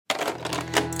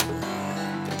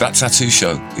That Tattoo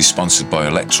Show is sponsored by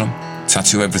Electrum,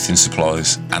 Tattoo Everything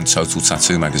Supplies, and Total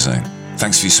Tattoo Magazine.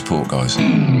 Thanks for your support, guys.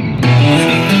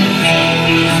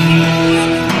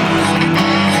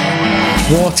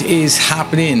 What is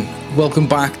happening? Welcome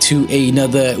back to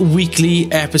another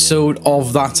weekly episode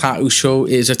of That Tattoo Show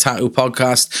is a tattoo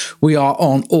podcast. We are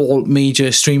on all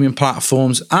major streaming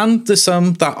platforms, and there's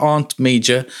some that aren't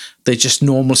major. They're just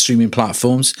normal streaming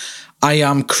platforms. I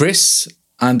am Chris,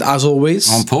 and as always,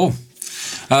 I'm Paul.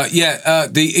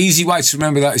 The easy way to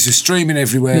remember that is we're streaming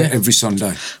everywhere every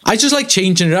Sunday. I just like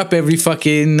changing it up every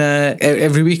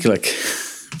week, like.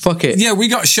 Fuck it. Yeah, we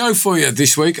got a show for you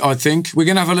this week, I think. We're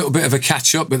going to have a little bit of a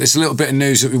catch-up, but there's a little bit of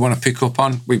news that we want to pick up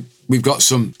on. We've got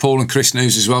some Paul and Chris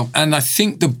news as well. And I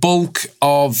think the bulk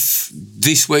of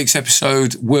this week's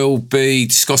episode will be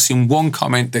discussing one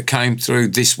comment that came through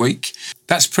this week.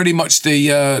 That's pretty much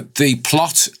the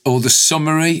plot or the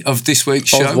summary of this week's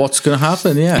show. Of what's going to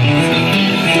happen,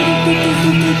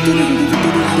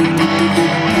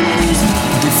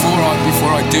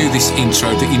 Before I do this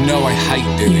intro that you know I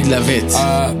hate doing. Love it.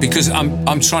 Because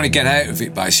I'm trying to get out of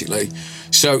it, basically.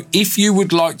 So if you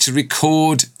would like to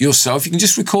record yourself, you can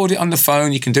just record it on the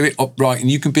phone, you can do it upright, and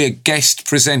you can be a guest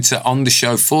presenter on the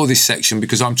show for this section,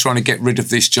 because I'm trying to get rid of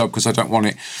this job because I don't want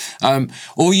it.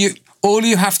 All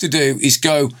you have to do is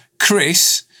go,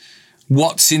 Chris,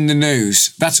 what's in the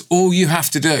news? That's all you have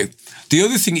to do. The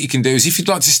other thing that you can do is, if you'd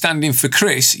like to stand in for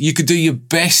Chris, you could do your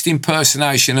best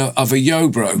impersonation of a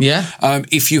Yobro. Yeah.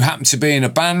 If you happen to be in a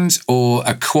band or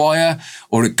a choir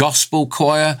or a gospel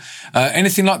choir,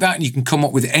 anything like that, and you can come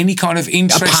up with any kind of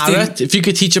interesting... A parrot? If you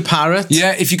could teach a parrot?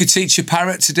 Yeah, if you could teach a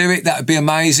parrot to do it, that would be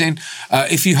amazing.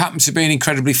 If you happen to be an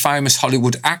incredibly famous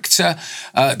Hollywood actor,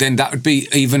 then that would be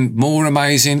even more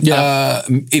amazing. Yeah.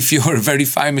 If you're a very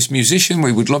famous musician,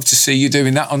 we would love to see you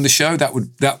doing that on the show. That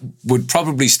would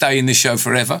probably stay in the show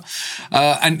forever.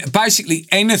 And basically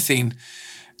anything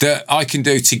that I can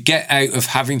do to get out of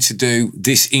having to do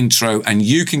this intro, and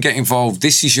you can get involved.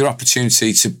 This is your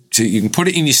opportunity to you can put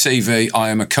it in your CV. I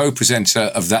am a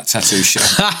co-presenter of That Tattoo Show.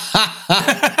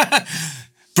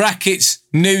 Brackets,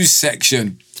 news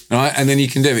section. Right, and then you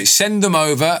can do it. Send them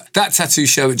over,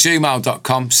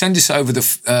 thattattooshow@gmail.com. Send us over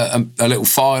a little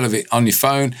file of it on your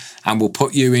phone, and we'll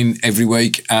put you in every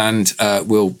week, and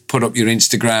we'll put up your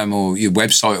Instagram or your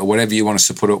website or whatever you want us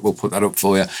to put up. We'll put that up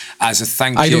for you as a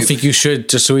thank you. I don't think you should,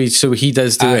 just so he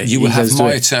does do it. You will have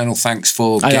my eternal thanks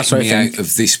for getting me out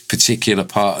of this particular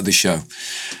part of the show.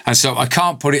 And so I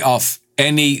can't put it off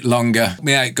any longer.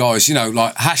 Me out, guys,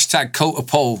 like hashtag Cult of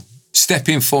Paul, step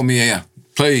in for me here.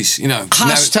 Please,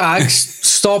 Hashtag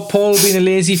stop Paul being a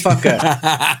lazy fucker.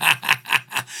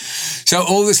 So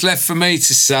all that's left for me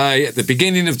to say at the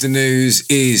beginning of the news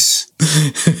is...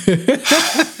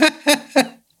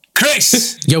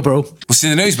 Chris! Yo, bro. What's in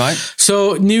the news, mate?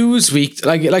 So, Newsweek,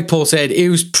 like Paul said, it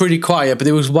was pretty quiet, but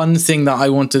there was one thing that I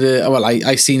wanted to... Well,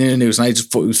 I seen in the news, and I just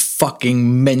thought it was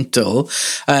fucking mental.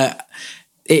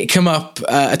 It came up,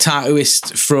 a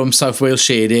tattooist from South Wales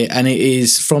shared it, and it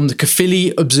is from the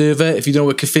Caerphilly Observer. If you don't know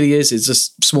where Caerphilly is, it's a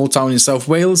small town in South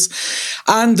Wales.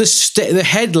 And the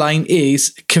headline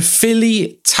is,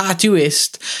 Caerphilly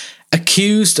tattooist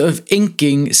accused of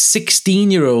inking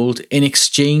 16-year-old in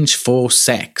exchange for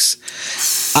sex.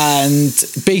 And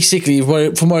basically,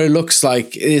 from what it looks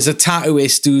like, is a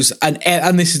tattooist who's and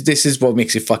this is what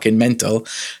makes it fucking mental.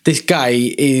 This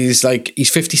guy is he's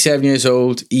 57 years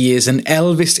old. He is an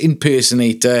Elvis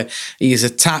impersonator. He is a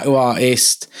tattoo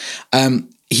artist.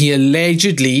 He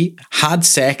allegedly had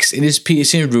sex in his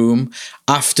piercing room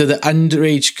after the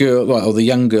underage girl, or the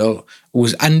young girl, who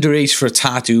was underage for a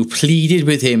tattoo, pleaded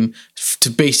with him to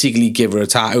basically give her a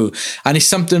tattoo. And it's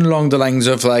something along the lines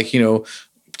of tattoo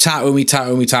me,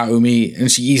 tattoo me, tattoo me. And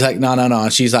he's like, no.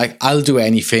 And she's like, I'll do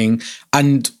anything.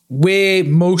 And where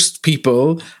most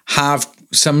people have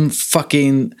some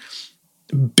fucking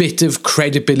bit of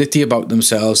credibility about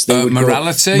themselves, they would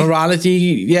morality?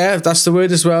 Morality, yeah, that's the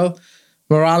word as well.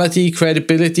 Morality,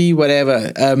 credibility,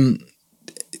 whatever.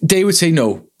 They would say,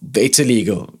 no, it's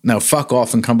illegal. Now fuck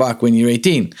off and come back when you're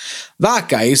 18. That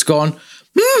guy's gone,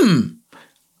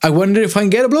 I wonder if I can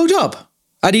get a blowjob.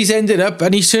 And he's ended up,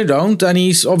 and he's turned around, and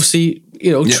he's obviously,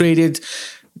 traded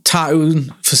tattooing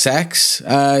for sex.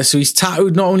 So he's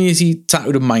tattooed, not only is he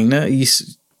tattooed a minor,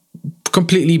 he's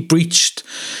completely breached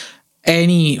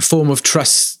any form of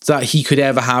trust that he could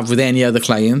ever have with any other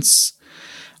clients.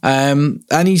 And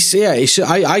I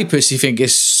personally think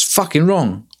it's fucking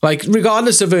wrong. Like,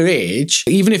 regardless of her age,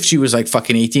 even if she was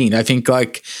fucking 18, I think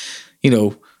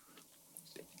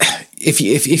if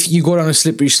you go down a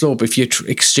slippery slope, if you're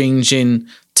exchanging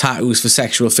tattoos for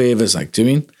sexual favors, do you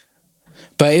mean?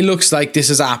 But it looks like this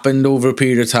has happened over a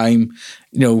period of time,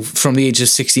 from the age of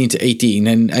 16 to 18,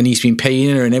 and he's been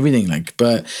paying her and everything.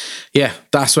 But yeah,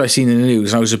 that's what I seen in the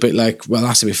news. And I was a bit like, well,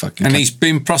 that's a bit fucking. And he's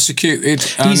been prosecuted.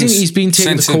 He's been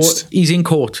taken to court. He's in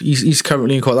court. He's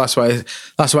currently in court. That's why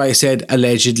I said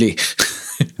allegedly.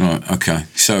 Right. Okay.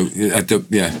 So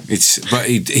but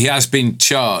he has been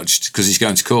charged because he's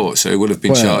going to court. So he would have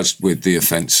been charged with the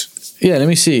offence. Yeah, let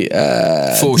me see.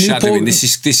 Foreshadowing.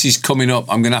 This is coming up.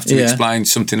 I'm going to have to explain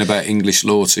something about English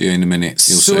law to you in a minute.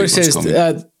 You'll so see it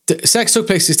says, sex took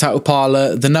place at his tattoo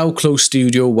parlour, the now closed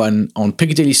Studio One on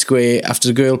Piccadilly Square, after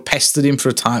the girl pestered him for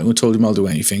a tattoo and told him I'll do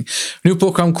anything.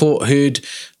 Newport Crown Court heard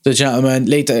the gentleman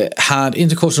later had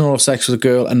intercourse and oral sex with the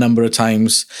girl a number of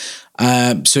times.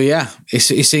 So yeah,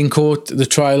 it's in court. The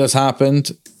trial has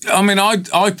happened. I mean,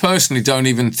 I personally don't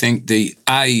even think the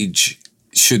age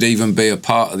should even be a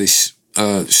part of this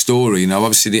story.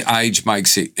 Obviously the age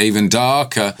makes it even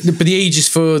darker. But the age is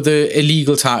for the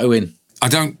illegal tattooing. I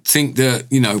don't think that,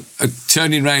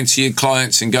 turning around to your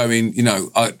clients and going,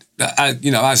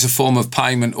 as a form of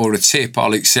payment or a tip,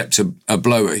 I'll accept a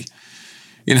blowy.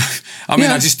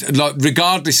 I just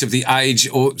regardless of the age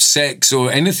or sex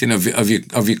or anything of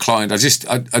your client, I just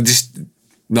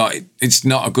like, it's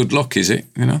not a good look, is it?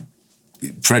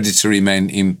 Predatory men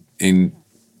in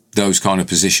those kind of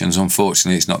positions.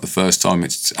 Unfortunately, it's not the first time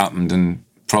it's happened, and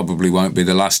probably won't be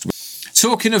the last.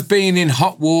 Talking of being in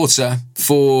hot water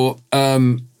for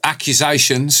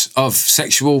accusations of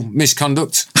sexual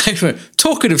misconduct.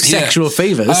 Talking of sexual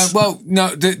favours. Well,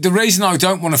 no, the reason I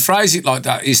don't want to phrase it like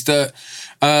that is that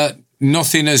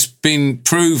nothing has been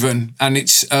proven, and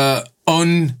it's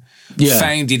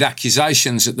unfounded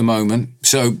accusations at the moment.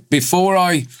 So before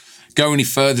I go any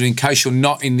further, in case you're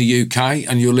not in the UK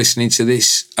and you're listening to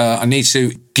this, I need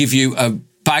to give you a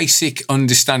basic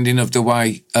understanding of the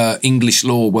way English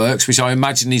law works, which I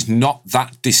imagine is not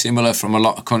that dissimilar from a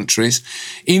lot of countries.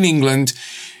 In England,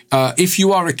 if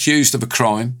you are accused of a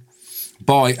crime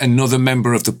by another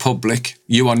member of the public,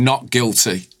 you are not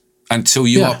guilty until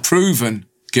you are proven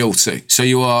guilty. So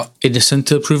you are innocent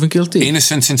until proven guilty.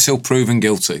 Innocent until proven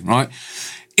guilty, right?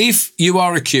 If you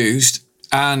are accused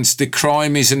and the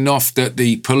crime is enough that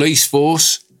the police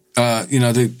force,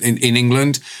 in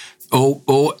England or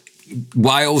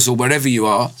Wales or wherever you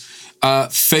are,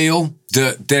 feel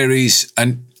that there is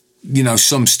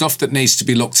some stuff that needs to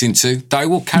be looked into, they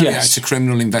will carry out a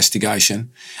criminal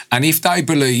investigation. And if they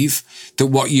believe that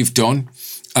what you've done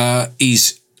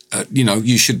is,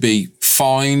 you should be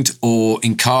fined or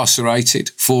incarcerated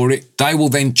for it, they will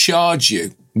then charge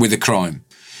you with a crime.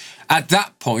 At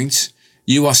that point,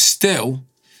 you are still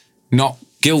not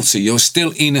guilty. You're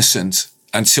still innocent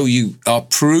until you are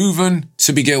proven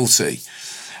to be guilty.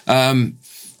 That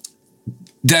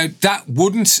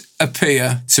wouldn't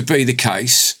appear to be the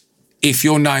case if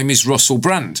your name is Russell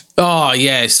Brand. Oh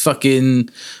yes, fucking,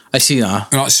 I see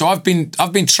that. Right, so I've been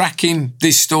tracking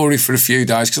this story for a few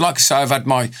days because, like I say, I've had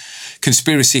my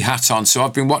conspiracy hat on, so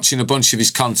I've been watching a bunch of his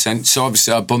content. So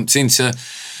obviously, I bumped into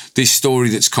this story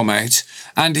that's come out,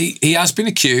 and he has been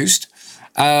accused,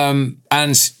 and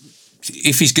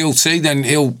if he's guilty, then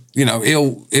he'll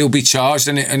be charged,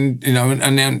 and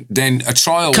then a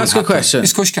trial. Can I ask a question?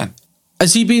 Yes, of course you can.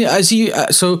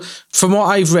 So from what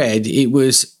I've read, it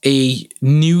was a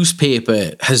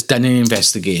newspaper has done an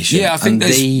investigation. Yeah, I think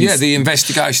the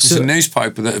investigation's a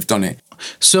newspaper that have done it.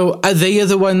 So are they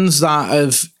the ones that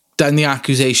have done the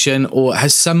accusation, or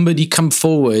has somebody come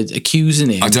forward accusing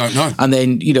him? I don't know. And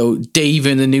then, Dave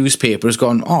in the newspaper has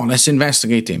gone, oh, let's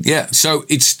investigate him. Yeah, so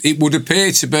it would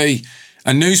appear to be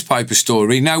a newspaper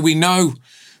story. Now, we know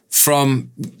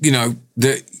from,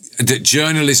 that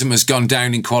journalism has gone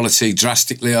down in quality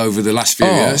drastically over the last few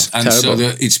years. And terrible. So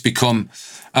that it's become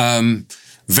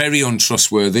very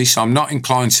untrustworthy. So I'm not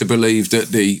inclined to believe that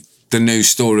the news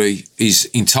story is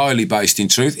entirely based in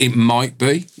truth. It might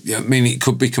be. I mean, it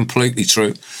could be completely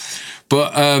true.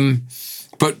 But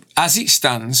as it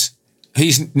stands,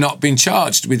 he's not been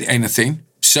charged with anything.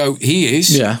 So he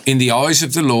is, in the eyes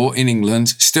of the law in England,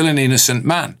 still an innocent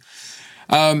man.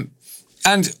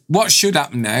 And what should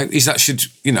happen now is that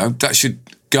should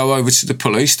go over to the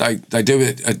police. They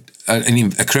do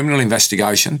a criminal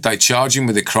investigation. They charge him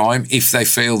with a crime. If they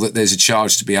feel that there's a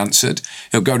charge to be answered,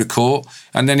 he'll go to court,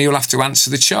 and then he'll have to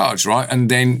answer the charge, right? And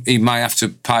then he may have to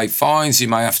pay fines. He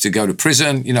may have to go to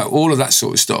prison. All of that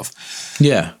sort of stuff.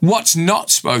 Yeah. What's not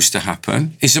supposed to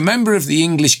happen is a member of the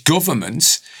English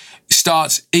government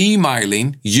starts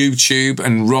emailing YouTube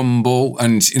and Rumble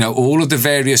and all of the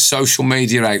various social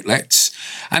media outlets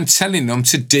and telling them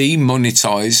to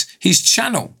demonetize his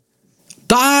channel.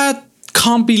 That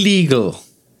can't be legal.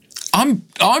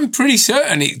 I'm pretty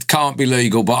certain it can't be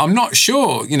legal, but I'm not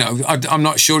sure. You know, I'm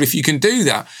not sure if you can do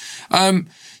that.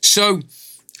 So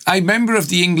a member of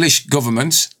the English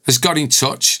government has got in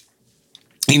touch.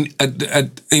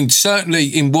 In certainly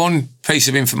in one piece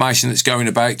of information that's going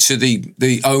about to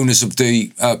the owners of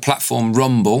the platform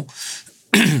Rumble,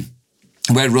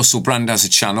 where Russell Brand has a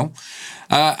channel,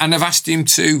 and have asked them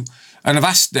to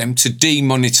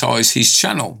demonetize his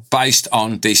channel based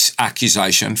on this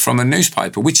accusation from a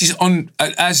newspaper, which is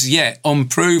as yet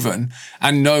unproven,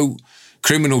 and no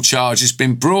criminal charge has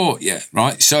been brought yet.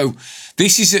 Right, so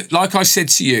this is like I said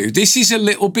to you, this is a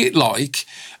little bit like.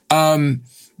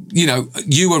 You know,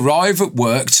 you arrive at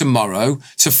work tomorrow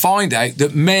to find out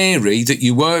that Mary that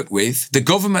you work with, the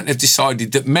government have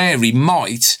decided that Mary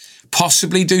might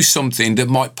possibly do something that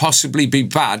might possibly be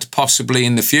bad, possibly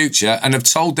in the future, and have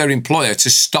told their employer to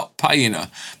stop paying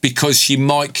her because she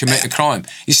might commit a crime.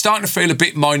 It's starting to feel a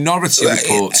bit Minority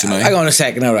Report to me. Hang on a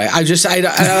second, all right. I just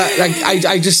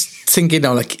think, you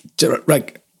know,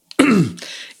 like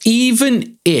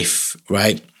even if,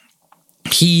 right,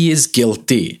 he is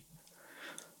guilty,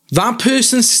 that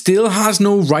person still has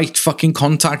no right fucking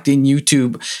contacting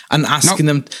YouTube and asking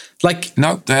them, like...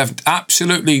 No, they have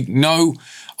absolutely no...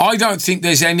 I don't think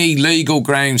there's any legal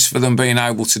grounds for them being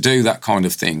able to do that kind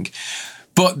of thing.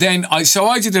 But then, I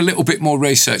did a little bit more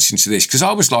research into this, because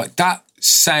I was like, that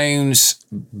sounds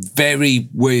very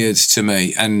weird to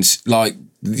me. And, like,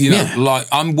 you know, like,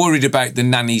 I'm worried about the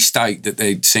nanny state that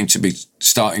they seem to be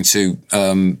starting to,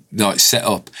 set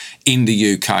up in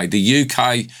the UK. The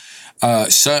UK...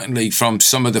 certainly from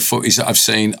some of the footage that I've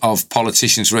seen of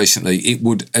politicians recently, it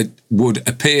would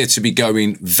appear to be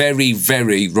going very,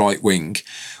 very right-wing,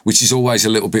 which is always a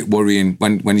little bit worrying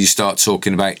when you start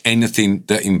talking about anything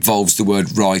that involves the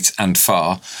word right and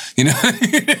far. You know,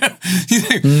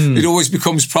 It always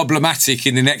becomes problematic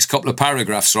in the next couple of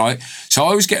paragraphs, right? So I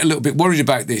always get a little bit worried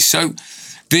about this. So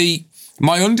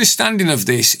my understanding of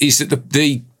this is that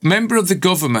the member of the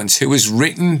government who has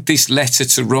written this letter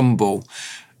to Rumble,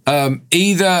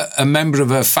 either a member of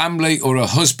her family or her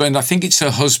husband, I think it's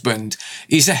her husband,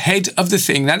 is the head of the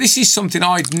thing. Now, this is something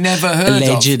I'd never heard of.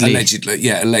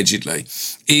 Allegedly.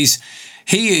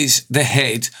 He is the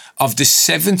head of the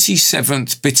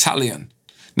 77th Battalion.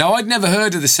 Now, I'd never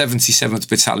heard of the 77th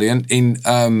Battalion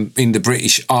in the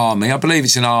British Army. I believe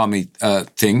it's an army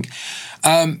thing.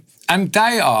 And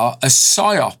they are a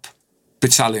PSYOP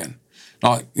battalion.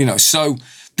 Like, you know, so...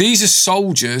 These are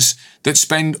soldiers that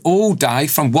spend all day,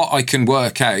 from what I can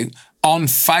work out, on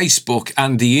Facebook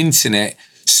and the internet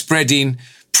spreading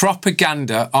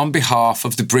propaganda on behalf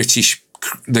of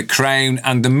the Crown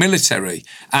and the military,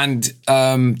 and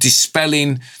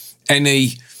dispelling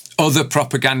any other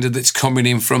propaganda that's coming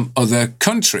in from other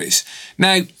countries.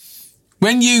 Now,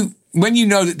 when you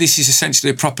know that this is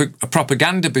essentially a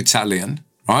propaganda battalion,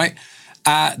 right,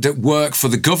 that work for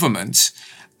the government,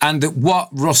 and that what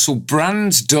Russell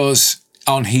Brand does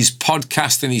on his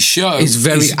podcast and his show is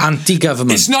very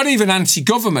anti-government. It's not even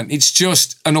anti-government. It's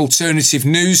just an alternative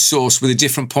news source with a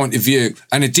different point of view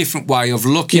and a different way of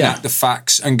looking at the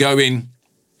facts and going,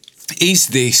 is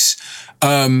this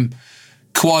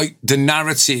quite the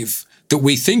narrative that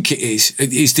we think it is?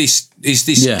 Is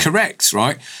this correct,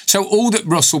 right? So all that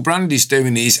Russell Brand is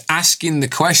doing is asking the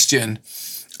question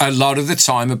a lot of the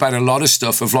time about a lot of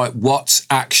stuff of like what's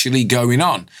actually going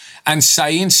on, and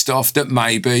saying stuff that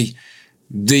maybe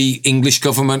the English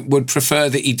government would prefer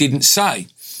that he didn't say.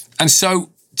 And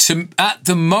so at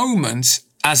the moment,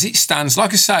 as it stands,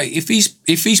 like I say, if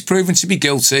he's proven to be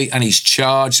guilty and he's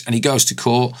charged and he goes to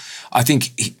court, I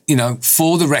think, you know,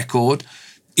 for the record,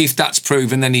 if that's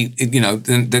proven, then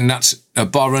then that's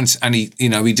abhorrent, and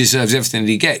he deserves everything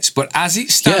that he gets. But as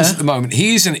it stands at the moment,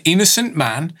 he is an innocent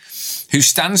man who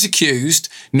stands accused.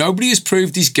 Nobody has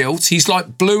proved his guilt. He's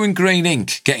like blue and green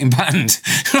ink getting banned,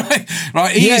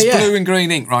 right? He is blue and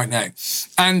green ink right now.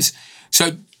 And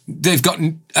so they've got,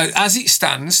 as it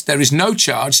stands, there is no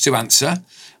charge to answer,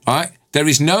 right? There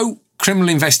is no criminal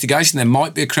investigation. There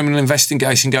might be a criminal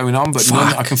investigation going on, but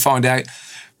none that I can find out.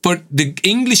 But the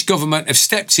English government have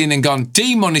stepped in and gone,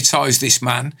 demonetise this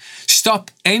man,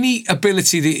 stop any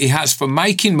ability that he has for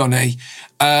making money,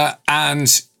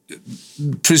 and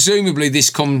presumably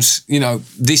this comes,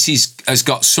 has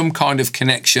got some kind of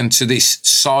connection to this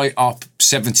PSYOP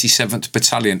 77th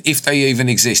Battalion, if they even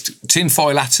exist.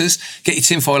 Tinfoil hatters, get your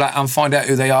tinfoil hat and find out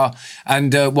who they are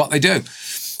and what they do.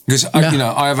 Because, I haven't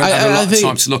had a lot of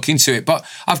time to look into it. But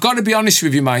I've got to be honest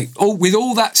with you, mate. With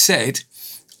all that said,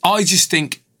 I just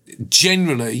think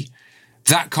generally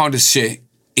that kind of shit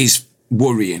is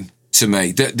worrying. to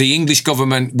me, that the English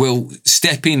government will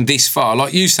step in this far.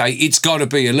 Like you say, it's got to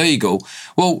be illegal.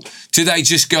 Well, do they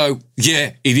just go,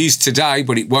 yeah, it is today,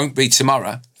 but it won't be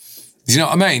tomorrow? Do you know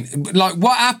what I mean? Like,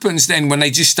 what happens then when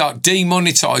they just start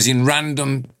demonetising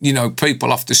random,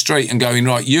 people off the street and going,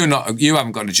 right, you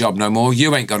haven't got a job no more.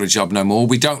 You ain't got a job no more.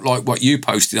 We don't like what you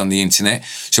posted on the internet,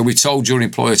 so we told your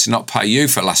employer to not pay you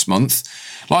for last month.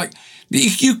 Like,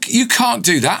 you can't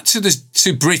do that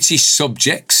to British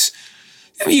subjects.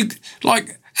 How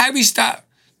is that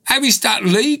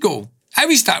legal? How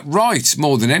is that right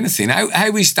more than anything?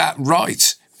 How is that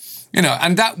right?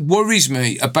 And that worries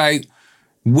me about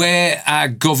where our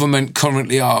government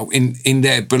currently are in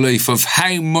their belief of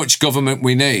how much government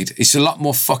we need. It's a lot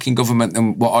more fucking government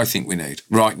than what I think we need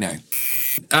right now.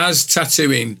 Has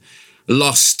tattooing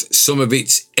lost some of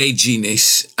its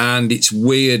edginess and its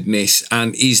weirdness,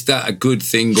 and is that a good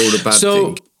thing or a bad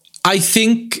thing? I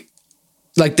think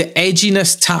like the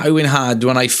edginess tattooing had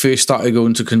when I first started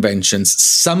going to conventions,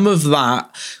 some of that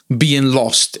being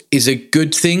lost is a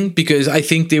good thing, because I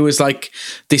think there was like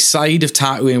this side of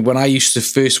tattooing when I used to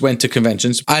first went to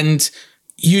conventions, and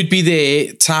you'd be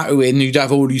there tattooing and you'd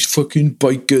have all these fucking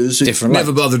bikers. Different.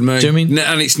 Never bothered me. Do you know what I mean?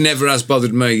 And it's never has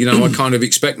bothered me. I kind of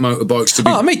expect motorbikes to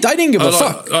be... Oh, mate, I didn't give a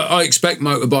fuck. I expect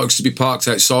motorbikes to be parked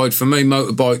outside. For me,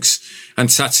 motorbikes and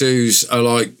tattoos are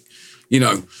like,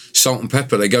 salt and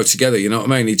pepper. They go together, you know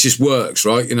what I mean? It just works,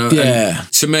 right? Yeah.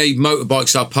 And to me,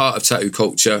 motorbikes are part of tattoo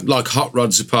culture, like hot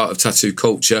rods are part of tattoo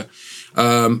culture.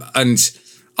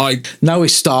 Now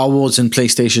it's Star Wars and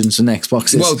PlayStations and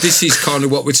Xboxes. Well, this is kind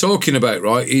of what we're talking about,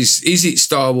 right? Is it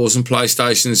Star Wars and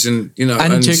PlayStations and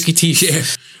and turkey teeth, yeah,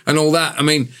 and all that? I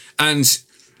mean,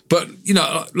 but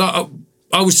like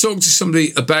I was talking to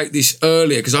somebody about this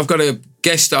earlier, because I've got a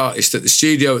guest artist at the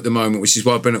studio at the moment, which is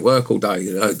why I've been at work all day.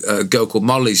 A girl called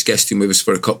Molly's guesting with us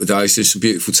for a couple of days. There's some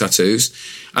beautiful tattoos,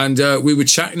 and we were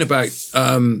chatting about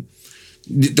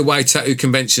the way tattoo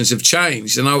conventions have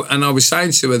changed, and I was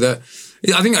saying to her that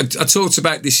I think I talked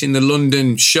about this in the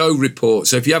London show report.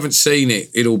 So if you haven't seen it,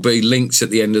 it'll be linked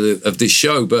at the end of this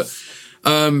show. But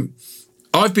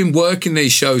I've been working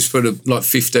these shows for like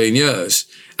 15 years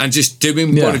and just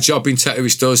doing what a jobbing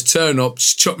tattooist does. Turn up,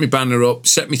 chuck my banner up,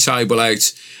 set my table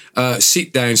out,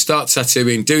 sit down, start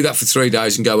tattooing, do that for 3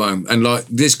 days and go home. And like,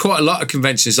 there's quite a lot of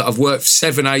conventions that I've worked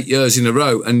 7-8 years in a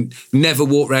row and never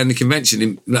walked around the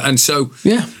convention. And so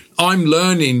I'm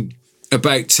learning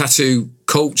about tattoo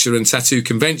culture and tattoo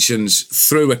conventions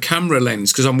through a camera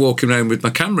lens, because I'm walking around with my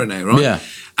camera now, right? Yeah.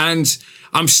 And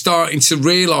I'm starting to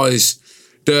realise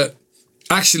that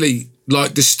actually,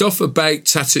 like, the stuff about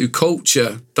tattoo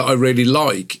culture that I really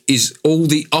like is all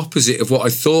the opposite of what I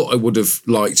thought I would have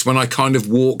liked when I kind of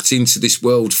walked into this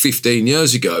world 15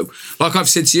 years ago. Like I've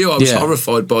said to you, I was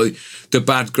horrified by the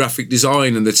bad graphic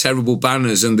design and the terrible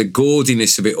banners and the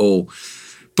gaudiness of it all.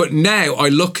 But now I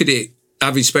look at it,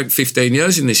 having spent 15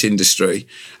 years in this industry,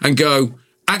 and go,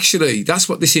 actually, that's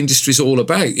what this industry is all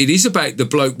about. It is about the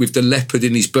bloke with the leopard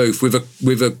in his booth, with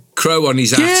a crow on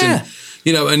his hat,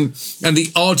 and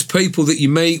the odd people that you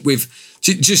meet with,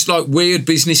 just like weird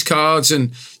business cards.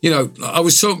 And I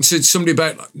was talking to somebody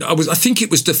about, I think it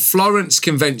was the Florence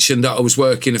convention that I was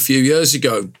working a few years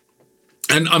ago,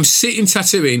 and I'm sitting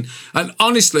tattooing, and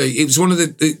honestly, it was one of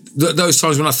those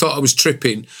times when I thought I was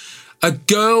tripping. A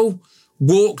girl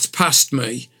walked past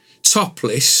me,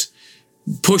 topless,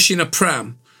 pushing a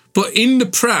pram. But in the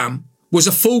pram was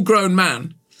a full-grown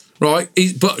man, right?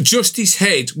 But just his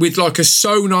head with like a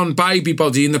sewn-on baby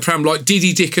body in the pram, like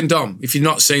Diddy, Dick and Dom. If you've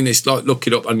not seen this, like, look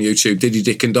it up on YouTube, Diddy,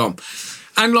 Dick and Dom.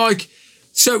 And like,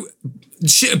 so,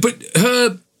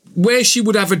 where she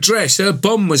would have a dress, her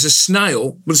bum was a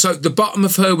snail. So the bottom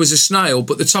of her was a snail,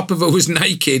 but the top of her was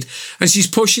naked. And she's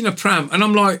pushing a pram. And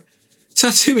I'm like,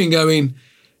 tattooing, going,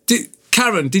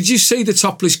 Karen, did you see the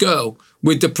topless girl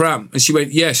with the pram? And she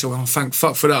went, yes. Oh, thank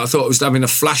fuck for that. I thought I was having a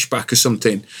flashback or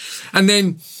something. And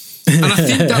I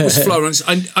think that was Florence.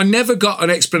 I never got an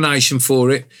explanation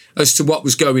for it as to what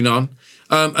was going on.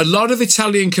 A lot of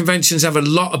Italian conventions have a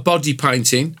lot of body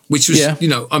painting, which was,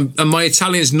 and my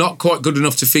Italian's not quite good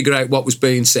enough to figure out what was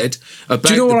being said about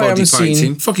the body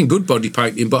painting. Fucking good body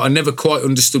painting, but I never quite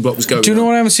understood what was going on. Do you know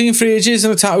what I haven't seen for ages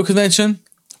in a tattoo convention?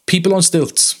 People on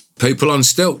stilts. People on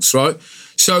stilts, right?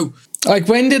 So, like,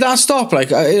 when did that stop?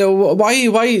 Like, why?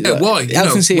 Yeah, why?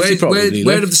 Health and safety, probably.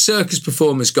 Where have the circus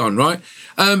performers gone, right?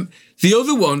 The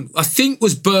other one, I think,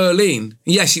 was Berlin.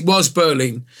 Yes, it was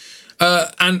Berlin.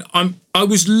 And I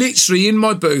was literally in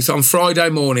my booth on Friday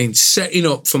morning setting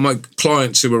up for my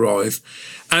client to arrive,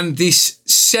 and this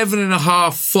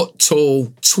 7.5 foot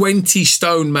tall, 20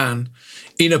 stone man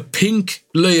in a pink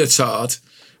leotard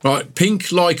right? Pink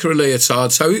lycra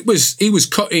leotard. So he was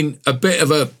cutting a bit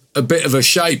of a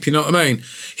shape, you know what I mean?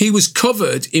 He was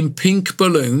covered in pink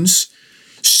balloons,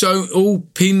 so all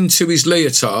pinned to his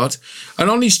leotard, and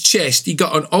on his chest he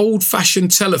got an old-fashioned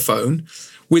telephone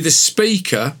with a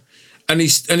speaker, and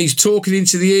he's talking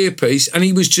into the earpiece, and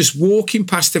he was just walking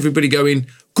past everybody going,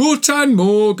 "Guten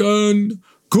Morgen,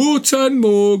 Guten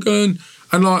Morgen,"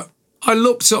 and like I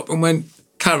looked up and went,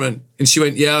 "Karen," and she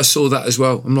went, "Yeah, I saw that as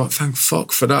well." I'm like, "Thank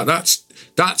fuck for that.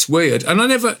 That's weird," and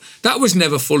that was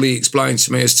never fully explained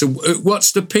to me as to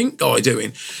what's the pink guy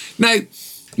doing. Now.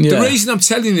 Yeah. The reason I'm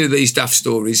telling you these daft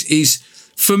stories is,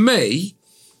 for me,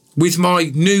 with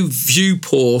my new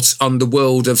viewport on the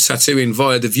world of tattooing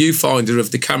via the viewfinder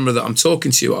of the camera that I'm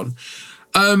talking to you on,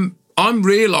 I'm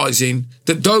realising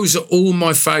that those are all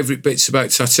my favourite bits about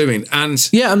tattooing. And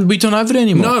we don't have it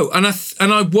anymore. No, and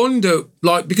I wonder,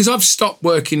 like, because I've stopped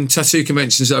working tattoo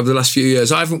conventions over the last few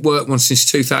years. I haven't worked one since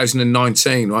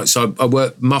 2019, right? So I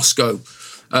worked Moscow.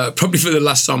 Probably for the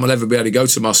last time I'll ever be able to go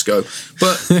to Moscow.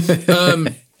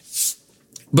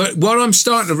 But what I'm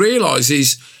starting to realise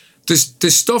is the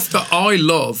stuff that I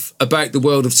love about the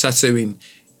world of tattooing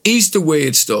is the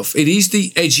weird stuff. It is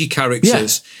the edgy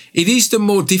characters. Yeah. It is the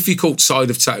more difficult side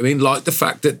of tattooing, like the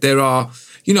fact that there are,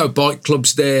 bike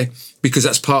clubs there because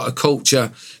that's part of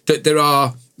culture, that there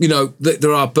are, that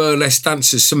there are burlesque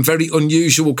dancers, some very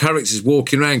unusual characters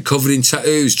walking around covered in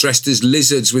tattoos, dressed as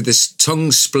lizards with their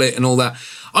tongues split and all that.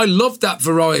 I love that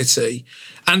variety.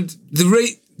 And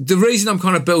the reason I'm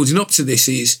kind of building up to this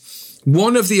is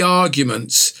one of the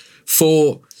arguments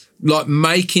for like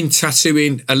making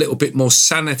tattooing a little bit more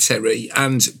sanitary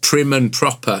and prim and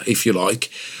proper, if you like,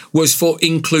 was for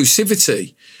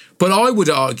inclusivity. But I would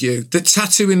argue that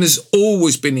tattooing has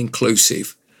always been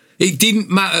inclusive. It didn't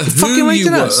matter who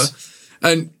you were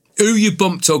and who you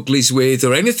bumped uglies with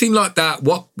or anything like that,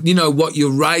 what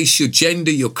your race, your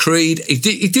gender, your creed, it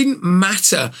didn't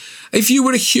matter. If you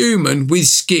were a human with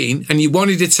skin and you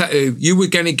wanted a tattoo, you were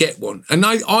going to get one. And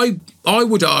I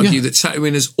would argue that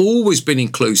tattooing has always been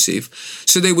inclusive.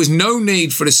 So there was no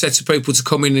need for a set of people to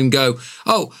come in and go,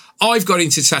 "Oh, I've got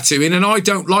into tattooing and I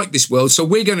don't like this world, so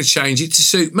we're going to change it to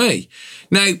suit me."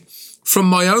 Now, from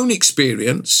my own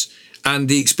experience and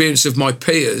the experience of my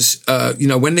peers,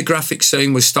 when the graphic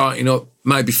scene was starting up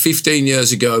maybe 15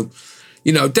 years ago,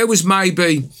 there was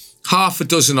maybe half a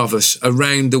dozen of us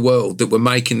around the world that were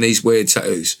making these weird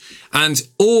tattoos. And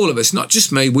all of us, not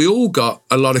just me, we all got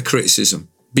a lot of criticism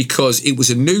because it was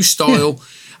a new style. Yeah.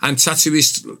 And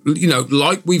tattooists,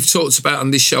 like we've talked about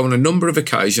on this show on a number of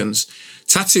occasions,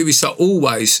 tattooists are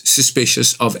always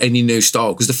suspicious of any new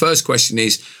style because the first question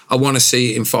is, I want to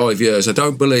see it in 5 years. I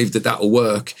don't believe that will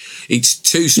work. It's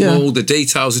too small, the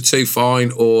details are too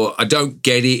fine, or I don't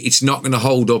get it. It's not going to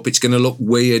hold up. It's going to look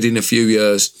weird in a few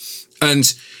years.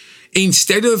 And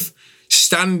instead of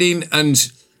standing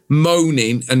and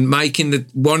moaning and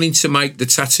wanting to make the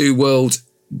tattoo world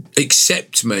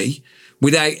accept me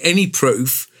without any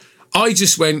proof, I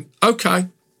just went, okay,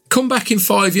 come back in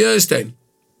 5 years then.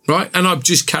 Right. And I've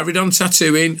just carried on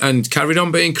tattooing and carried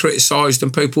on being criticised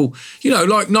and people,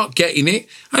 not getting it.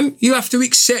 And you have to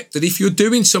accept that if you're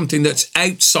doing something that's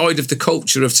outside of the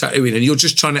culture of tattooing and you're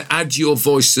just trying to add your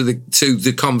voice to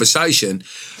the conversation,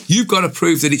 you've got to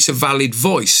prove that it's a valid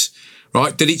voice,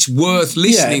 right? That it's worth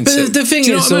listening to. The thing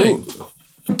is,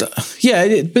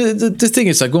 but the thing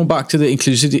is, like, going back to the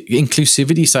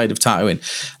inclusivity side of tattooing,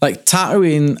 like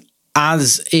tattooing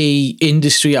as a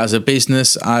industry, as a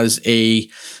business, as a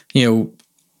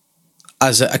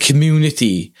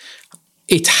community,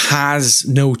 it has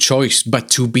no choice but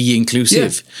to be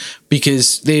inclusive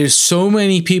because there's so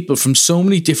many people from so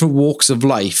many different walks of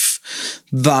life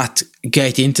that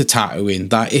get into tattooing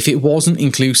that if it wasn't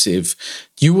inclusive,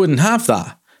 you wouldn't have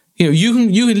that. You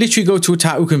can literally go to a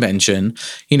tattoo convention,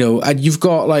 and you've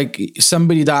got like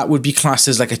somebody that would be classed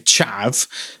as like a chav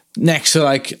next to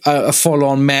like a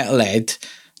full-on metalhead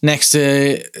next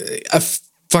to a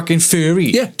fucking furry.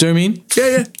 Yeah. Do you know what I mean?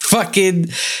 Yeah. Fucking...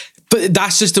 But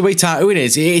that's just the way tattooing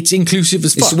is. It's inclusive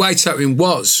as fuck. It's the way tattooing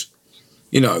was,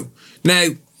 Now...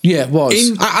 Yeah, it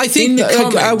was. I think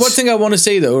one thing I want to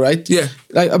say though, right? Yeah.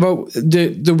 Like about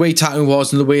the way tattooing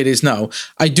was and the way it is now,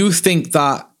 I do think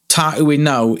that tattooing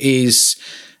now is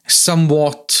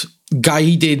somewhat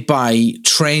guided by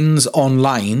trends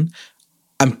online,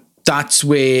 and that's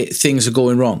where things are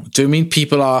going wrong. Do you know what I mean?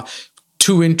 People are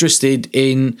too interested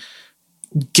in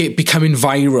becoming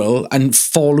viral and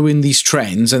following these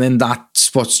trends, and then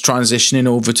that's what's transitioning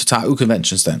over to tattoo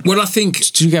conventions then? Well, I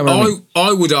think Do you get what I mean?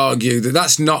 I would argue that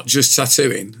that's not just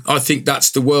tattooing. I think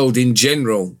that's the world in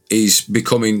general is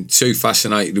becoming too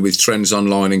fascinated with trends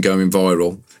online and going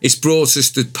viral. It's brought us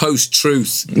the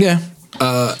post-truth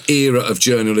era of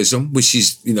journalism, which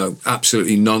is,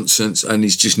 absolutely nonsense and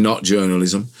is just not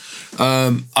journalism.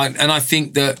 And I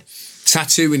think that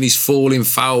tattooing is falling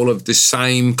foul of the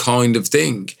same kind of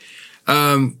thing,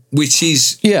 which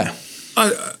is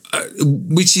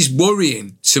which is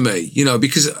worrying to me,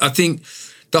 because I think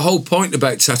the whole point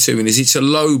about tattooing is it's a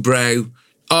lowbrow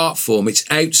art form. It's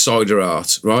outsider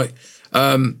art, right?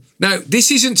 Now, this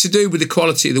isn't to do with the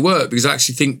quality of the work, because I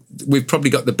actually think we've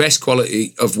probably got the best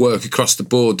quality of work across the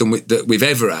board that we've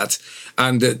ever had,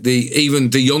 and that even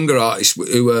the younger artists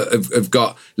who have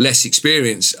got less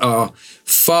experience are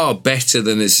far better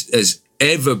than has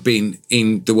ever been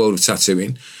in the world of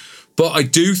tattooing. But I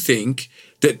do think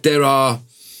that there are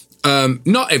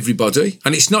not everybody,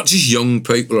 and it's not just young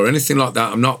people or anything like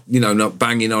that. I'm not not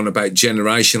banging on about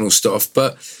generational stuff,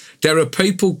 but there are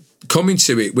people coming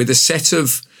to it with a set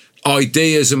of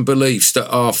ideas and beliefs that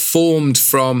are formed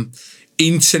from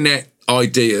internet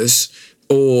ideas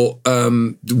or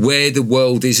where the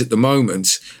world is at the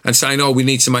moment, and saying, "Oh, we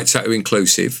need to make tattoo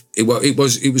inclusive." It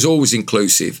was always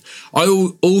inclusive. I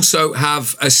also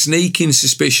have a sneaking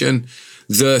suspicion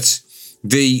that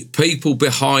the people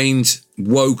behind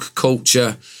woke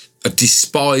culture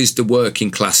despise the working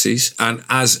classes, and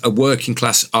as a working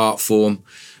class art form,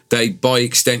 they, by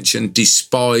extension,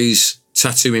 despise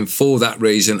tattooing for that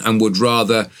reason and would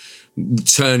rather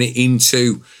turn it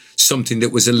into something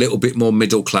that was a little bit more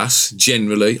middle class.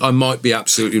 Generally, I might be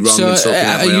absolutely wrong. So,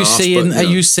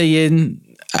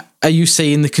 are you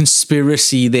saying the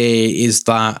conspiracy there is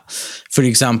that, for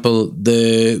example,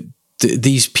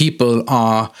 these people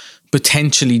are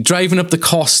potentially driving up the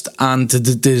cost and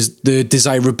the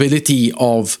desirability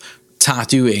of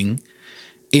tattooing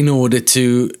in order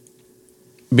to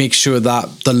make sure that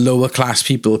the lower class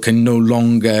people can no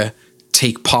longer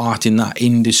take part in that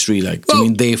industry,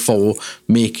 therefore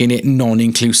making it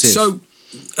non-inclusive? So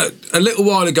a little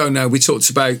while ago now, we talked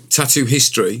about tattoo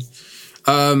history,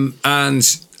 and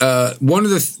one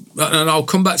of and I'll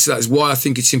come back to that, is why I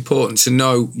think it's important to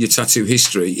know your tattoo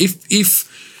history. If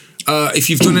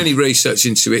you've done any research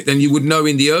into it, then you would know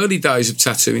in the early days of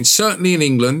tattooing, certainly in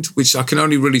England, which I can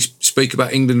only really speak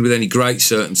about England with any great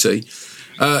certainty,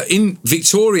 in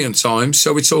Victorian times,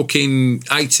 so we're talking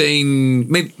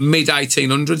mid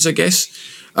 1800s, I guess,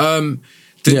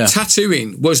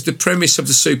 tattooing was the premise of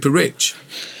the super rich.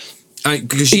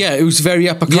 It was very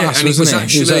upper class, and it was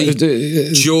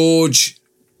actually George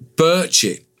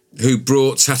Burchett who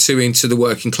brought tattooing to the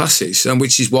working classes, and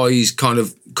which is why he's kind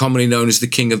of commonly known as the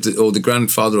king of the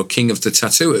grandfather or king of the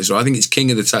tattooers. Right? I think it's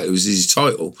king of the tattooers is his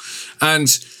title, and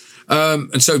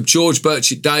so George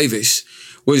Burchett Davis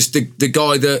was the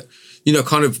guy that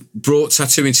kind of brought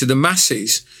tattooing to the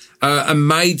masses. And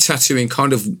made tattooing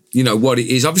kind of, what it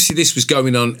is. Obviously, this was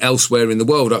going on elsewhere in the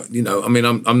world.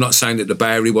 I'm not saying that the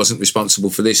Bowery wasn't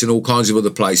responsible for this, and all kinds of other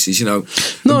places. No,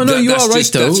 you are right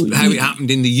though. That's how it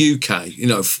happened in the UK,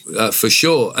 for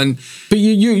sure. But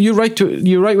you're right.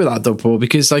 You're right with that though, Paul.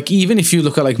 Because even if you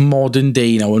look at modern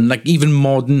day now, and even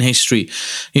modern history,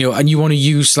 and you want to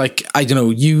use who's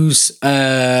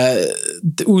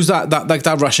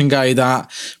that Russian guy that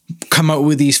come out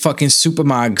with these fucking super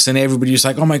mags, and everybody was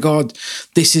like, "Oh my god,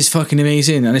 this is fucking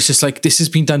amazing!" And it's just this has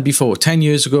been done before. 10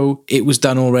 years ago, it was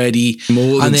done already.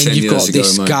 More than and then 10 you've got years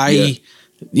this ago, guy. mate.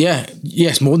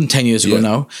 Yes, more than 10 years ago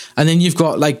now. And then you've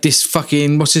got this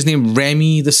fucking, what's his name,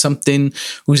 Remy the something,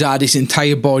 who's had his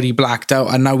entire body blacked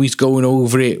out, and now he's going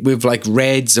over it with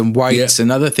reds and whites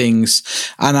and other things,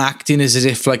 and acting as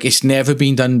if it's never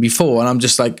been done before. And I'm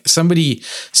just somebody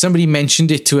mentioned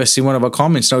it to us in one of our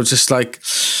comments, and I was just Lucky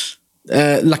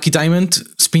Diamond,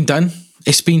 it's been done.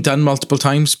 It's been done multiple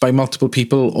times by multiple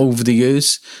people over the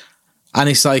years. And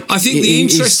it's I think the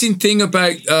interesting thing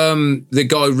about the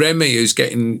guy Remy who's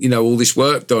getting all this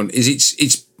work done is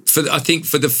it's I think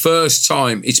for the first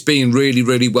time it's being really,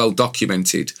 really well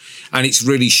documented, and it's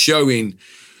really showing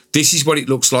this is what it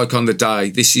looks like on the day,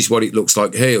 this is what it looks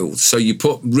like healed. So you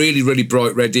put really, really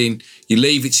bright red in, you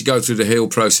leave it to go through the heal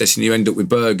process, and you end up with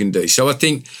burgundy. So I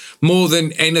think more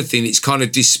than anything, it's kind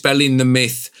of dispelling the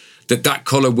myth that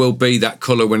colour will be that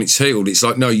colour when it's healed. It's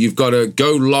no, you've got to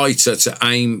go lighter to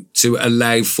aim to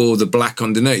allow for the black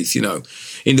underneath,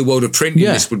 In the world of printing,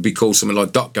 this would be called something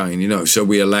like dot gain, So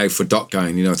we allow for dot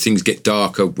gain, things get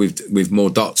darker with more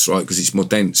dots, right? Because it's more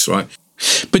dense, right?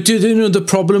 But do you know the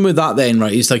problem with that then,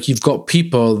 right, is like you've got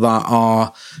people that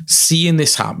are seeing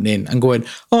this happening and going,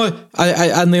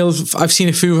 I've seen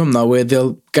a few of them now where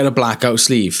they'll get a blackout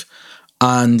sleeve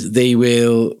and they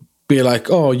will be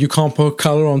like, oh, you can't put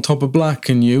colour on top of black,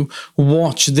 can you?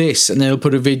 Watch this. And they'll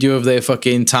put a video of their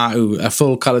fucking tattoo, a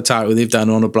full colour tattoo they've done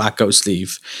on a blackout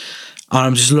sleeve. And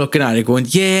I'm just looking at it going,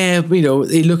 yeah, you know,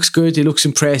 it looks good. It looks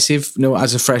impressive, you know,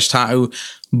 as a fresh tattoo.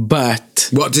 But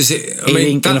what does it? It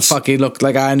ain't going to fucking look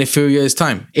like that in a few years'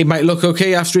 time. It might look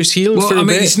okay after it's healed. Well, for a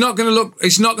bit. it's not going to look.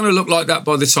 It's not going to look like that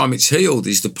by the time it's healed.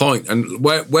 Is the point? And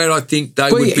where I think they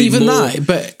would be even more, that,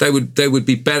 but they would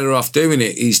be better off doing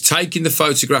it is taking the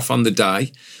photograph on the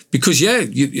day, because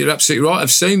you're absolutely right.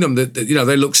 I've seen them that you know,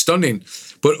 they look stunning,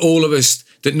 but all of us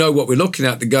that know what we're looking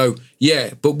at, to go,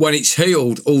 yeah, but when it's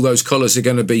healed, all those colours are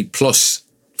going to be plus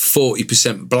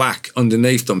 40% black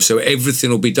underneath them, so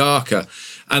everything will be darker.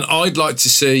 And I'd like to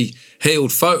see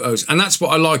healed photos, and that's what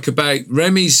I like about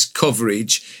Remy's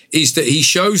coverage, is that he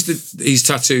shows his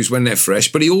tattoos when they're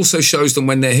fresh, but he also shows them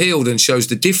when they're healed and shows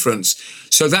the difference.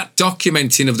 So that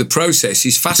documenting of the process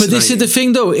is fascinating. But this is the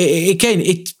thing, though.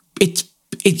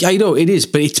 I know it is,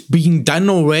 but it's being done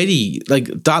already. Like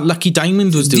that Lucky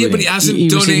Diamond was doing. Yeah, but it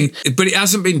hasn't but it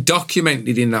hasn't been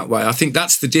documented in that way. I think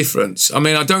that's the difference. I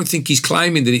mean, I don't think he's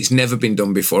claiming that it's never been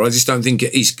done before. I just don't think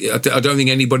I don't think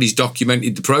anybody's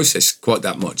documented the process quite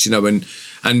that much, you know,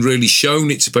 and really shown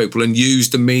it to people and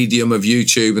used the medium of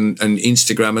YouTube and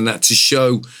Instagram and that to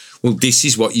show, well, this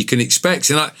is what you can expect.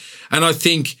 And I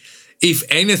think, if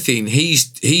anything,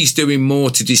 he's doing more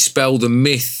to dispel the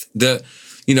myth that,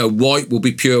 you know, white will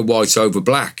be pure white over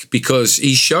black, because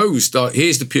he shows that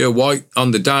here's the pure white on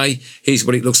the day, here's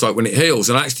what it looks like when it heals.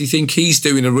 And I actually think he's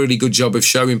doing a really good job of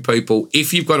showing people,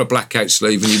 if you've got a blackout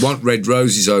sleeve and you want red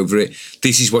roses over it,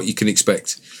 this is what you can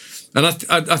expect. And I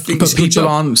think, but people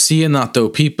aren't seeing that, though.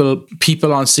 People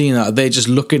aren't seeing that. They're just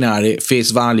looking at it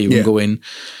face value and going,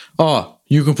 oh,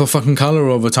 you can put fucking colour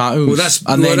over tattoos. Well, that's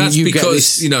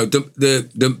because, you know,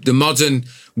 the modern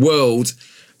world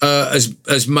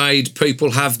has made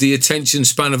people have the attention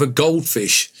span of a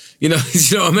goldfish. You know,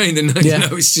 you know what I mean? And you know,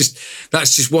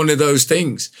 that's just one of those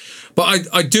things. But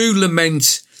I do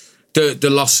lament the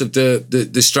loss of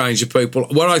the stranger people.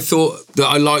 What I thought that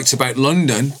I liked about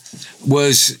London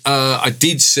was I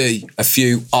did see a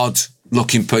few odd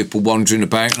looking people wandering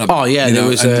about.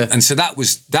 And so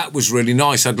that was really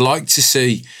nice. I'd like to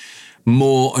see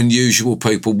more unusual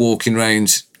people walking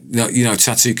around, you know,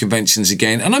 tattoo conventions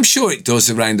again. And I'm sure it does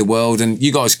around the world. And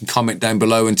you guys can comment down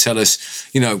below and tell us,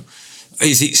 you know,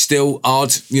 is it still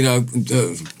odd, you know?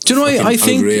 Do you know what I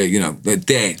think? Over here, you know, they're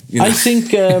there. You know? I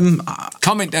think...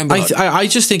 comment down below. I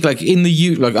just think, like, in the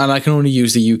UK, and I can only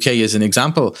use the UK as an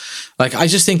example. Like, I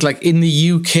just think, like, in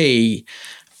the UK,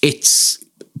 it's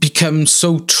become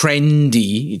so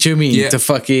trendy, do you know what I mean, to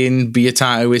fucking be a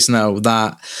tattooist now,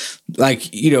 that,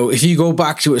 like, you know, if you go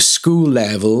back to a school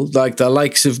level, like the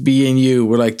likes of B&U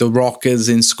were like the rockers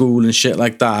in school and shit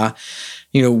like that,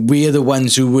 you know, we're the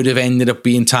ones who would have ended up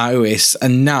being tattooists.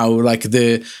 And now, like,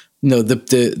 the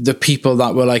people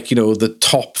that were, like, you know, the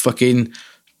top fucking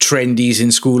trendies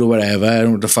in school or whatever, I don't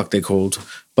know what the fuck they're called,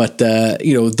 but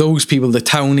you know, those people, the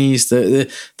townies,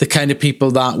 the kind of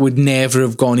people that would never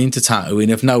have gone into tattooing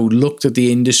have now looked at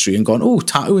the industry and gone, oh,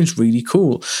 tattooing's really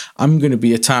cool, I'm going to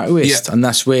be a tattooist. And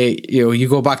that's where, you know, you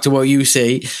go back to what you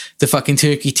say, the fucking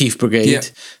Turkey Teeth Brigade,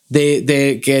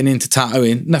 they're getting into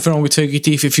tattooing. Nothing wrong with Turkey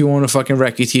Teeth if you want to fucking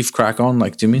wreck your teeth, crack on,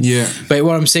 like, do you mean? Yeah. But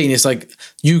what I'm saying is, like,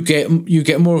 you get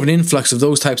more of an influx of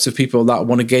those types of people that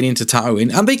want to get into tattooing,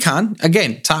 and they can.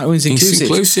 Again, tattooing's inclusive. It's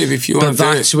inclusive if you want to do it.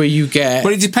 But that's where you get...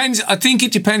 But it depends. I think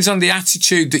it depends on the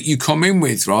attitude that you come in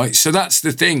with, right? So that's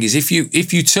the thing, is if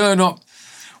you turn up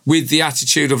with the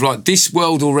attitude of, like, this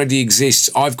world already exists,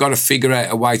 I've got to figure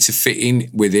out a way to fit in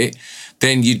with it,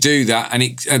 then you do that.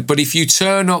 And but if you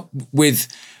turn up with,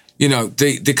 you know,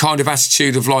 the kind of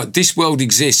attitude of, like, this world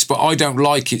exists, but I don't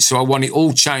like it, so I want it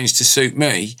all changed to suit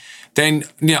me, then,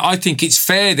 you know, I think it's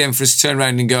fair then for us to turn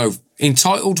around and go,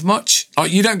 entitled much?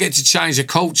 Like, you don't get to change a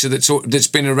culture that's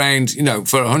been around, you know,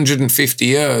 for 150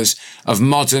 years of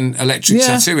modern electric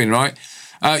tattooing, right?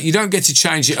 You don't get to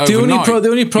change it overnight. The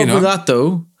only problem with that,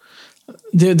 though,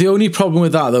 the only problem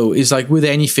with that, though, is, like, with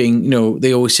anything, you know,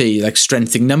 they always say, like,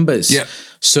 strength in numbers. Yeah.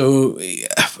 So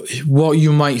what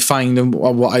you might find, and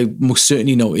what I most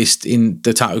certainly noticed in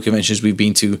the tattoo conventions we've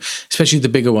been to, especially the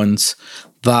bigger ones,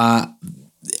 that,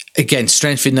 again,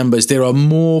 strength in numbers, there are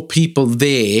more people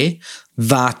there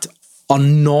that are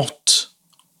not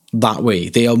that way.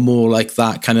 They are more like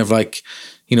that kind of, like,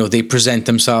 you know, they present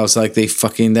themselves like their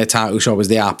tattoo shop is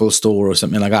the Apple store or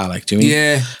something like that. Like, do you mean?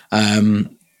 Yeah.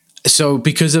 So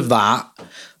because of that,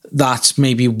 that's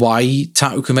maybe why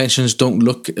tattoo conventions don't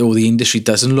look, or the industry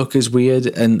doesn't look as weird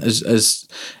and as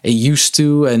it used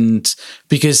to. And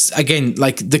because again,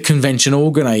 like the convention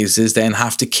organizers then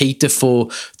have to cater for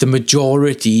the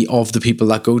majority of the people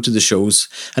that go to the shows.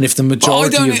 And if the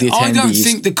majority of the attendees... I don't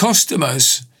think the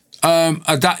customers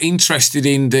are that interested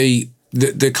in the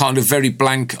kind of very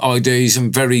blank IDs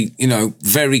and very,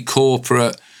 very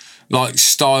corporate like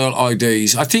style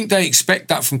IDs. I think they expect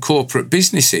that from corporate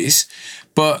businesses,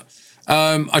 but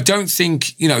I don't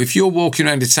think, if you're walking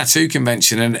around a tattoo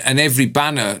convention and every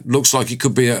banner looks like it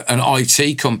could be an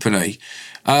IT company,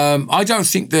 I don't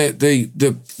think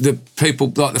the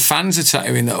people, like the fans are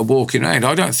tattooing that are walking around,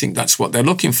 I don't think that's what they're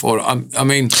looking for. I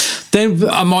mean,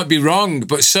 I might be wrong,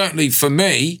 but certainly for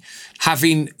me,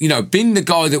 having, been the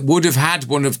guy that would have had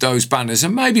one of those banners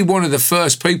and maybe one of the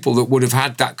first people that would have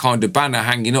had that kind of banner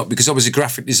hanging up, because I was a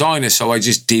graphic designer, so I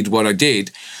just did what I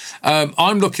did.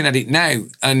 I'm looking at it now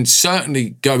and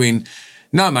certainly going,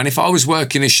 no, man, if I was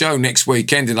working a show next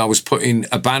weekend and I was putting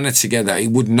a banner together,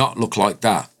 it would not look like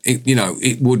that.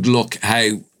 It would look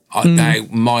how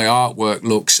my artwork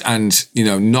looks, and,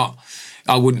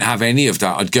 I wouldn't have any of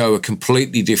that. I'd go a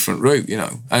completely different route,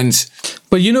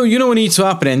 But you know what needs to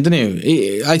happen, then, don't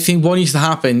you? I think what needs to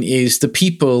happen is the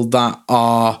people that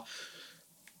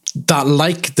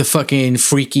like the fucking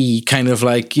freaky kind of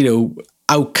like,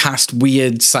 outcast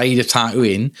weird side of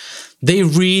tattooing, they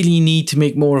really need to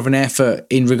make more of an effort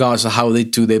in regards to how they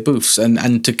do their booths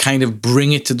and to kind of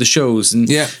bring it to the shows and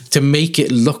to make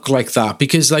it look like that.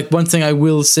 Because like one thing I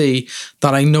will say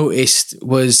that I noticed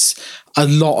was a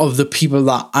lot of the people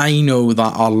that I know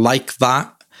that are like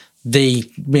that, they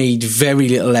made very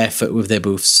little effort with their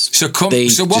booths. So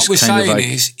what we're saying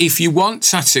is, if you want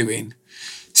tattooing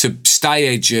to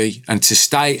stay edgy and to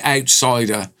stay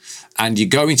outsider, and you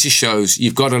go into shows,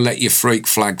 you've got to let your freak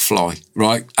flag fly,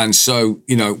 right? And so,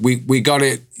 we got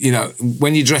it,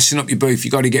 when you're dressing up your booth, you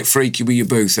got to get freaky with your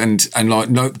booth and like,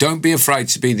 no, don't be afraid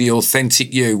to be the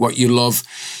authentic you, what you love.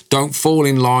 Don't fall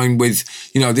in line with,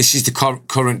 this is the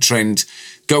current trend.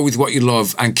 Go with what you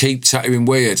love and keep tattooing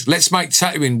weird. Let's make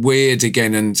tattooing weird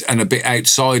again and a bit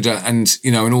outsider and,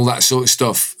 and all that sort of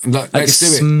stuff. Let's do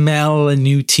it. Smell a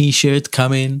new t-shirt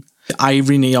coming. The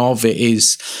irony of it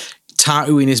is,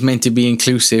 tattooing is meant to be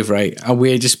inclusive, right? And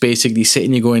we're just basically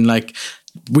sitting here going like,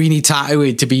 we need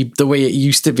tattooing to be the way it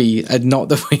used to be and not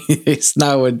the way it is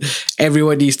now, and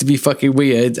everyone needs to be fucking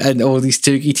weird and all these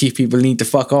turkey teeth people need to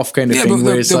fuck off kind of thing.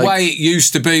 But the way it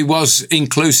used to be was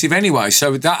inclusive anyway,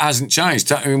 so that hasn't changed.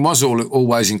 Tattooing was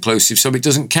always inclusive, so it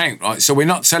doesn't count, right? So we're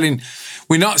not saying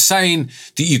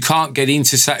that you can't get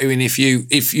into tattooing if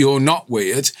you're not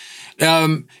weird.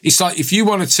 It's like if you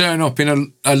want to turn up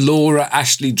in a Laura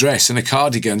Ashley dress and a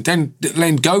cardigan,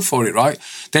 then go for it, right?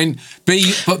 Then be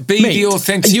the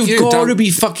authentic. You've got to be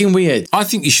fucking weird. I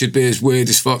think you should be as weird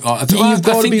as fuck. You've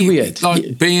got to be weird.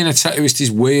 Like being a tattooist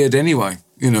is weird anyway,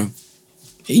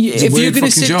 If you're going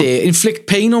to sit there, inflict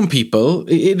pain on people,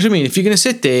 if you're going to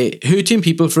sit there hurting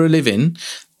people for a living,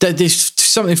 that there's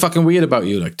something fucking weird about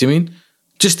you. Like, do you mean?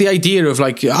 Just the idea of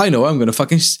like, I know I'm going to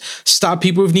fucking stab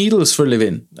people with needles for a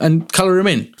living and colour them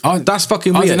in. That's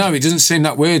fucking weird. I don't know. It doesn't seem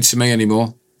that weird to me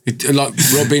anymore. Like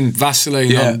rubbing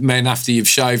Vaseline on men after you've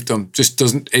shaved them just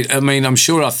doesn't. I'm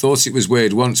sure I thought it was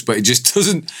weird once, but it just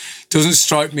doesn't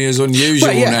strike me as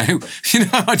unusual now.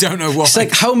 I don't know why. It's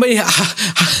like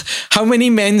how many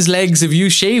men's legs have you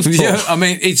shaved for? Yeah,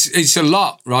 it's a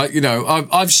lot, right?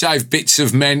 I've shaved bits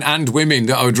of men and women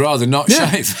that I would rather not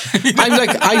shave.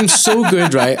 I'm so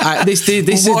good, right?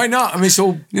 Why not? It's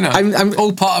all I'm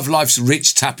all part of life's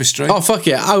rich tapestry. Oh fuck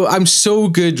yeah! I'm so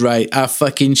good, right, at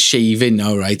fucking shaving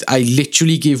now, right? I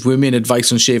literally give women advice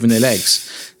on shaving their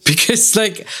legs because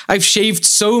like I've shaved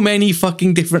so many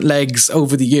fucking different legs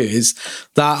over the years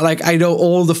that like I know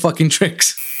all the fucking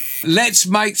tricks. Let's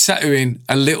make tattooing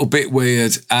a little bit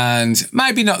weird and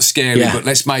maybe not scary, but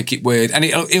let's make it weird. And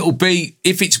it'll be,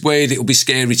 if it's weird, it'll be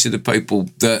scary to the people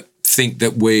that think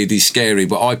that weird is scary.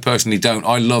 But I personally don't.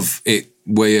 I love it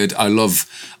weird. I love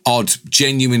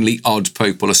genuinely odd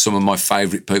people are some of my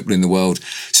favourite people in the world.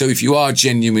 So if you are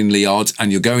genuinely odd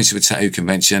and you're going to a tattoo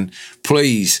convention,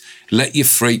 please let your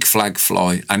freak flag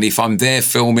fly. And if I'm there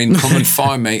filming, come and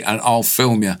find me and I'll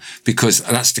film you, because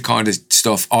that's the kind of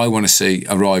stuff I want to see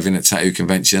arriving at tattoo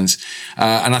conventions.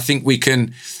 And I think we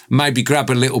can maybe grab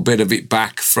a little bit of it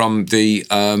back from the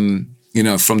you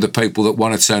know, from the people that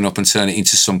want to turn up and turn it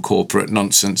into some corporate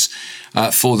nonsense.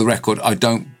 For the record, I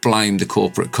don't blame the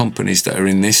corporate companies that are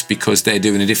in this, because they're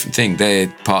doing a different thing. They're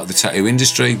part of the tattoo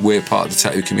industry. We're part of the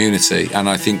tattoo community. And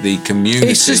I think the community...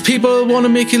 It's just people want to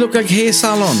make it look like hair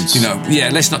salons. You know, yeah,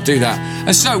 let's not do that.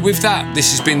 And so with that,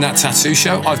 this has been That Tattoo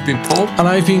Show. I've been Paul. And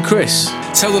I've been Chris.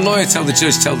 Tell the lawyer, tell the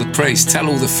judge, tell the priest, tell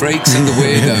all the freaks and the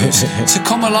weirdos to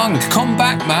come along. Come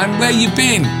back, man. Where you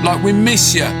been? Like, we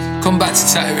miss you. Come back to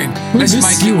tattooing. Let's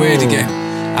make it weird again.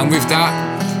 And with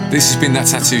that, this has been That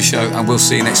Tattoo Show, and we'll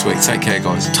see you next week. Take care,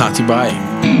 guys. Tatty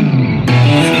bye.